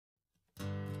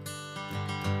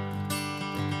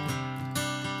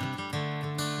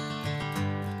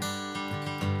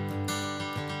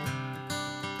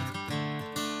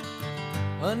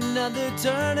Another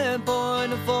turning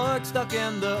point, a fork stuck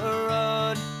in the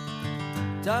road.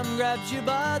 Time grabs you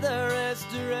by the wrist,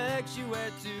 directs you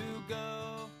where to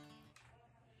go.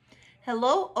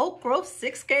 Hello, Oak Grove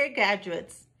 6th grade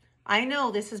graduates. I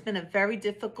know this has been a very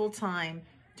difficult time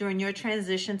during your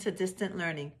transition to distant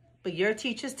learning, but your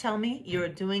teachers tell me you're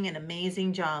doing an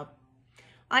amazing job.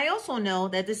 I also know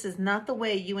that this is not the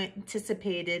way you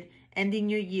anticipated ending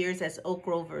your years as Oak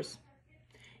Grovers.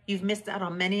 You've missed out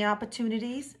on many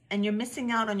opportunities, and you're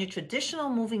missing out on your traditional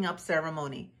moving up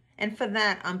ceremony. And for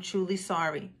that, I'm truly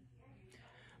sorry.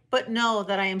 But know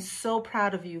that I am so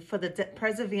proud of you for the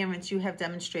perseverance you have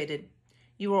demonstrated.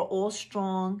 You are all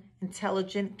strong,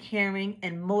 intelligent, caring,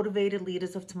 and motivated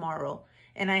leaders of tomorrow,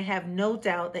 and I have no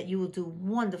doubt that you will do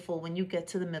wonderful when you get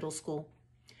to the middle school.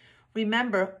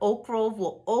 Remember, Oak Grove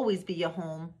will always be your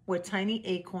home, where tiny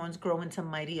acorns grow into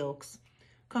mighty oaks.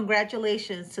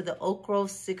 Congratulations to the Oak Grove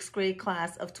 6th grade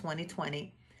class of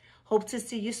 2020. Hope to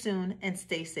see you soon, and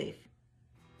stay safe.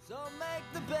 So make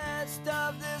the best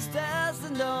of this test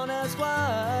and don't ask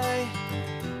why.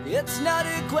 It's not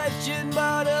a question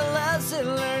but a lesson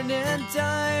learned in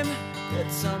time.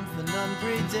 It's something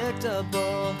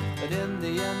unpredictable, but in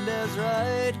the end is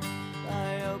right.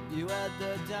 I hope you had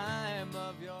the time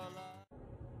of your life.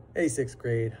 Hey 6th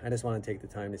grade, I just want to take the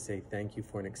time to say thank you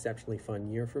for an exceptionally fun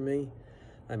year for me.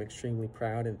 I'm extremely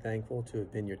proud and thankful to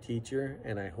have been your teacher,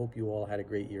 and I hope you all had a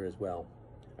great year as well.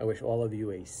 I wish all of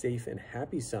you a safe and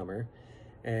happy summer,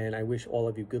 and I wish all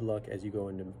of you good luck as you go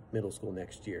into middle school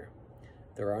next year.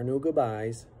 There are no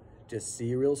goodbyes, just see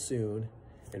you real soon,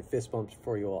 and fist bumps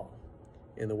for you all.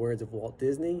 In the words of Walt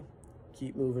Disney,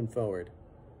 keep moving forward.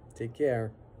 Take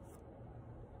care.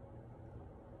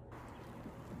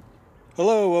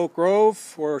 Hello, Oak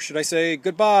Grove, or should I say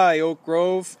goodbye, Oak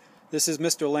Grove. This is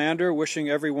Mr. Lander wishing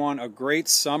everyone a great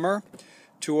summer.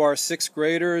 To our 6th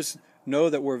graders, know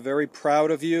that we're very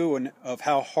proud of you and of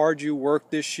how hard you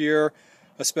worked this year,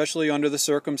 especially under the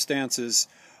circumstances.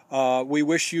 We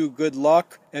wish you good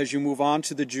luck as you move on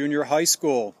to the junior high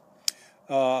school.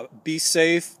 Be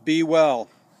safe, be well.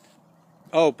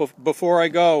 Oh, before I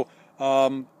go,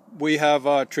 we have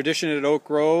a tradition at Oak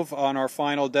Grove on our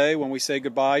final day when we say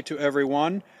goodbye to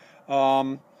everyone.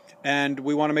 And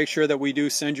we want to make sure that we do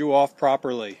send you off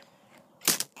properly.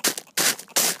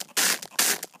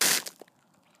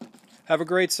 Have a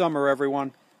great summer,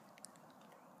 everyone.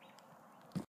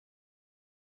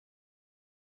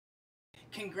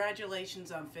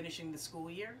 Congratulations on finishing the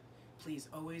school year. Please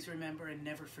always remember and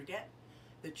never forget,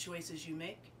 the choices you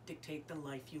make dictate the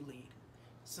life you lead.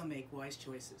 So make wise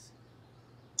choices.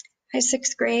 Hi,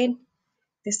 6th grade.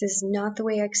 This is not the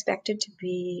way I expected to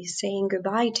be saying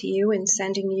goodbye to you and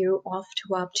sending you off to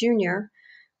WAP Junior,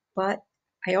 but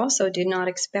I also did not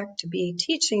expect to be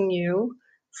teaching you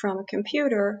from a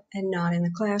computer and not in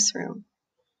the classroom.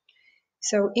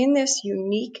 So in this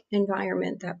unique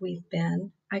environment that we've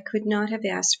been, I could not have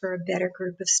asked for a better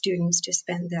group of students to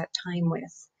spend that time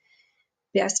with.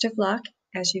 Best of luck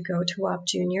as you go to WAP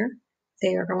Junior.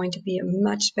 They are going to be a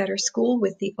much better school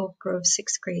with the Oak Grove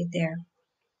 6th grade there.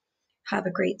 Have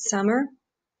a great summer,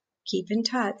 keep in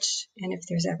touch, and if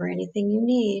there's ever anything you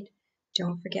need,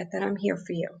 don't forget that I'm here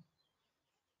for you.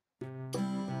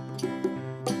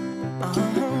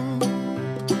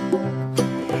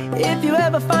 If you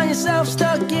ever find yourself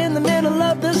stuck in the middle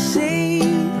of the sea,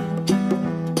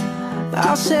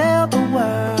 I'll sail the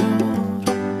world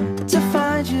to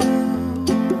find you.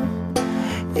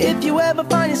 If you ever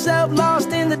find yourself lost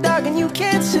in the dark and you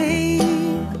can't see,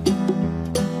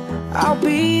 I'll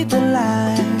be the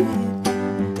light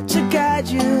to guide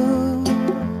you.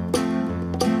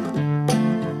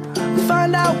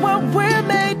 Find out what we're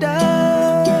made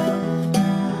of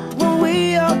when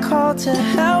we are called to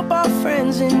help our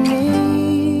friends in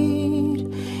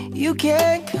need. You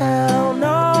can count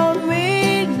on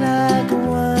me like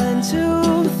 1,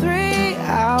 2, 3,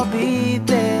 I'll be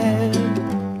there.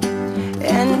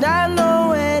 And I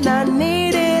know when I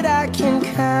need it, I can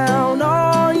count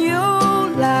on you.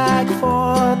 Like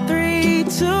 4, 3,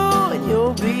 2, and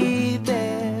you'll be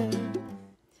there.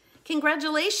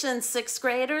 Congratulations, 6th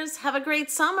graders. Have a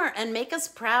great summer and make us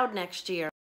proud next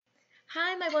year.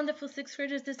 Hi, my wonderful 6th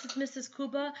graders. This is Mrs.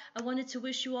 Kuba. I wanted to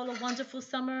wish you all a wonderful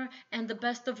summer and the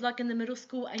best of luck in the middle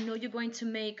school. I know you're going to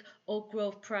make Oak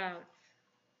Grove proud.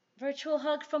 Virtual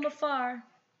hug from afar.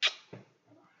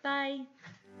 Bye.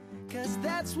 'Cause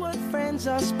that's what friends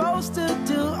are supposed to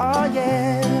do, oh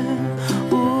yeah.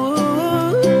 Ooh,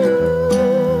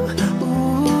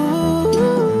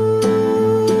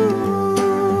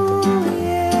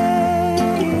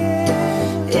 yeah,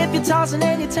 yeah. If you're tossing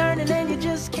and you're turning and you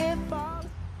just can't fall.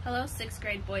 Hello, 6th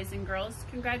grade boys and girls,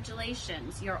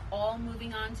 congratulations. You're all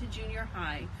moving on to junior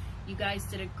high. You guys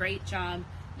did a great job.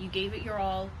 You gave it your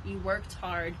all, you worked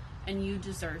hard, and you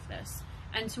deserve this.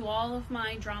 And to all of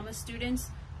my drama students,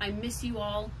 I miss you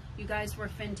all. You guys were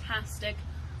fantastic.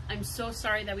 I'm so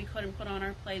sorry that we couldn't put on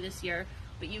our play this year,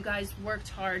 but you guys worked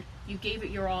hard. You gave it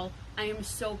your all. I am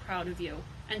so proud of you.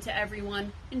 And to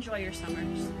everyone, enjoy your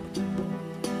summers.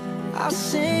 I'll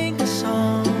sing a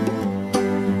song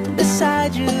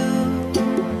beside you.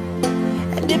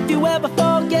 And if you ever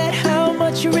forget how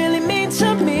much you really mean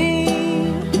to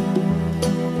me,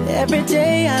 every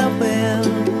day I will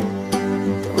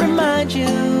remind you.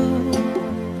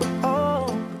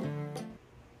 Oh.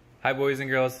 Hi boys and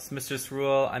girls, it's Mr.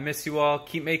 Cerule. I miss you all.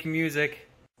 Keep making music.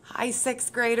 Hi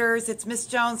 6th graders, it's Miss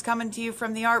Jones coming to you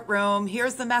from the art room.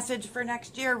 Here's the message for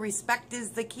next year. Respect is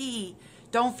the key.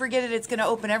 Don't forget it, it's going to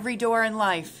open every door in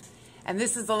life. And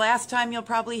this is the last time you'll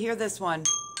probably hear this one.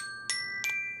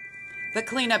 The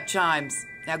cleanup chimes.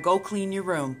 Now go clean your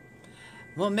room.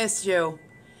 We'll miss you.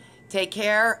 Take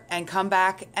care and come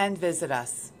back and visit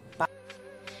us. Bye.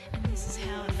 And this is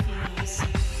how it feels.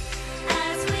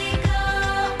 As we go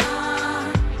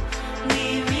on,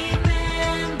 we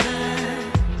remember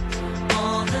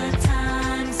all the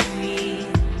times we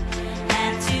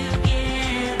had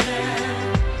together.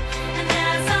 And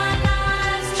as our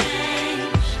lives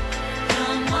change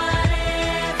from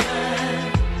whatever,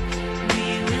 we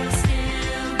will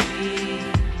still be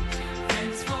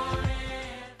friends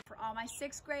forever. For all my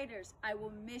 6th graders, I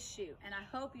will miss you, and I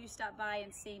hope you stop by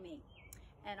and see me.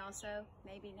 And also,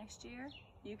 maybe next year,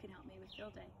 you can help me with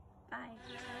field day. Bye.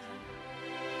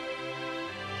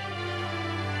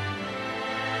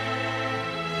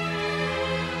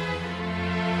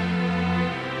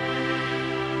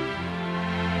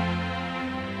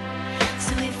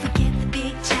 So if we get the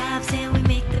big jobs and we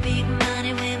make the big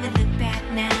money, when we look back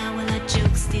now, will our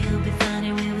jokes still be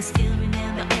funny? Will we still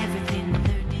remember everything we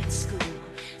learned in school?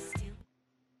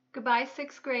 Goodbye,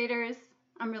 6th graders.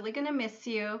 I'm really gonna miss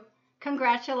you.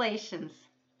 Congratulations.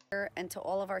 And to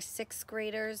all of our 6th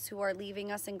graders who are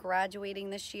leaving us and graduating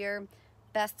this year,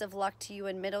 best of luck to you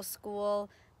in middle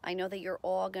school. I know that you're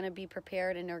all going to be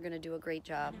prepared and are going to do a great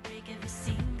job. Will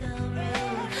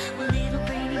little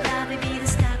brainy Bobby be the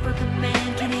stockbroker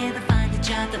man? Can he ever find a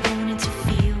job that won't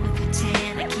interfere with the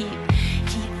tan? I keep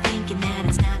thinking that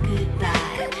it's not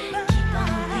goodbye. Keep on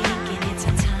thinking it's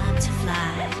our time to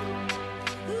fly.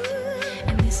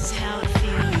 And this is how it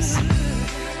feels.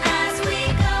 As we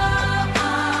go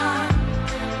on,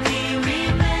 we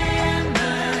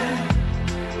remember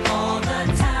all the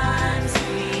times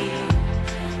we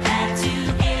had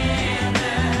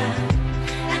together.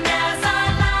 And as our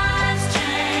lives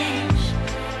change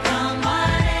from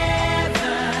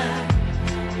whatever,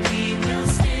 we will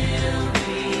still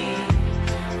be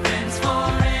friends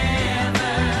forever.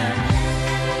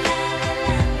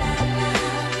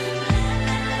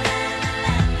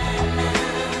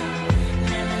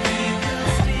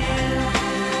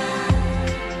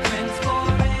 Friends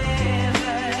forever.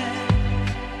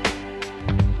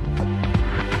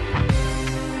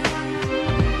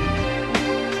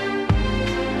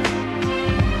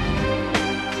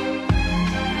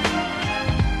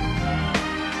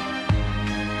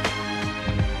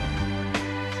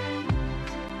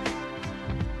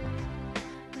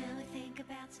 Will we think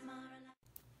about tomorrow?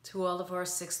 To all of our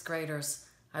 6th graders,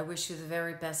 I wish you the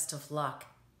very best of luck.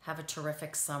 Have a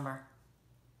terrific summer.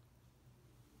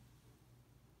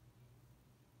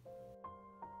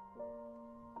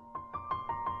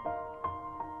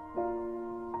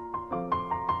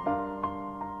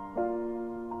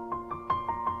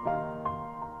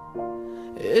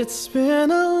 It's been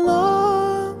a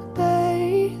long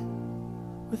day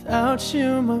without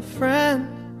you, my friend,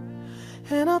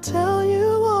 and I'll tell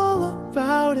you all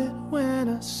about it when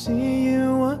I see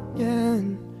you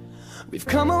again. We've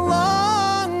come a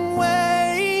long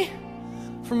way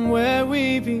from where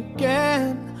we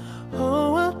began.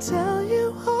 Oh, I'll tell